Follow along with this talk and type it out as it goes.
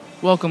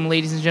Welcome,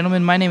 ladies and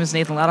gentlemen. My name is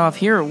Nathan Ladehoff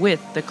here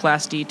with the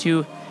Class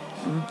D2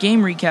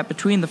 game recap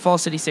between the Fall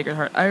City Sacred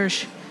Heart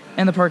Irish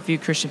and the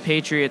Parkview Christian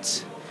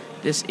Patriots.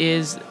 This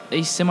is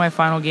a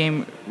semifinal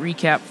game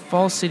recap.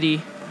 Fall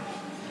City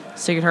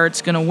Sacred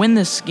Heart's going to win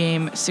this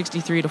game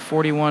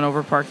 63-41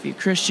 over Parkview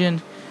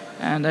Christian.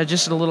 And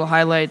just a little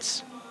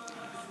highlights.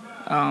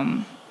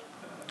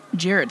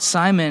 Jarrett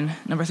Simon,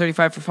 number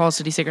 35 for Fall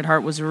City Sacred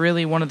Heart, was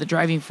really one of the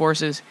driving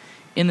forces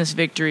in this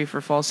victory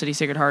for Fall City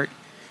Sacred Heart.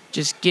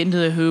 Just getting to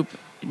the hoop,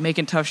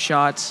 making tough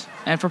shots.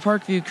 And for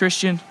Parkview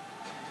Christian,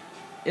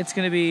 it's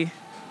going to be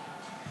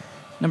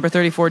number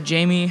 34,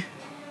 Jamie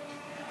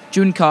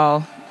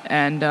Junkal.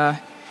 And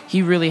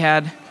he really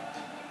had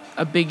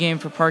a big game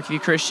for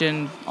Parkview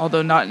Christian,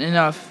 although not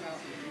enough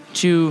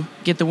to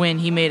get the win.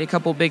 He made a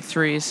couple big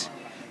threes.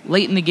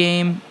 Late in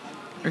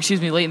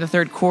the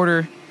third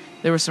quarter,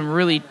 there was some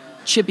really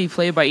chippy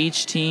play by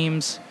each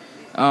teams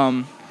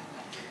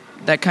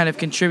that kind of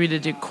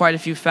contributed to quite a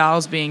few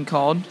fouls being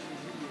called.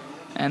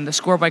 And the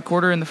score by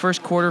quarter, in the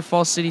first quarter,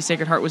 Fall City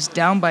Sacred Heart was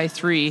down by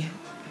 3.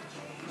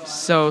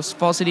 So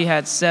Fall City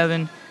had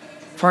 7,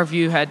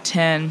 Parkview had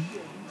 10.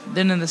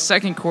 Then in the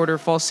second quarter,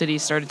 Fall City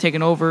started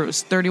taking over. It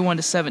was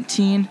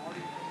 31-17.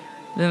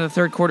 Then in the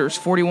third quarter, it was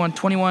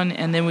 41-21.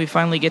 And then we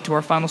finally get to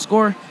our final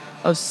score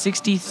of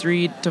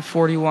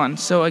 63-41.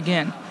 So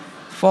again,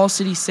 Fall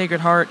City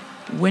Sacred Heart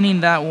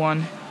winning that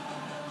one.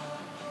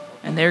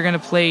 And they're going to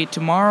play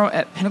tomorrow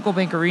at Pinnacle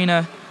Bank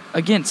Arena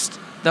against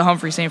the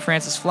Humphrey St.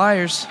 Francis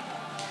Flyers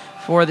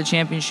for the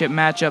championship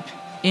matchup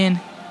in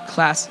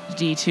Class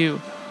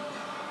D2.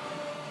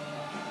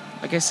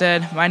 Like I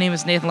said, my name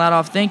is Nathan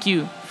Ladehoff. Thank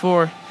you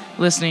for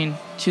listening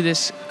to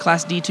this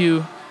Class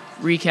D2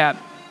 recap.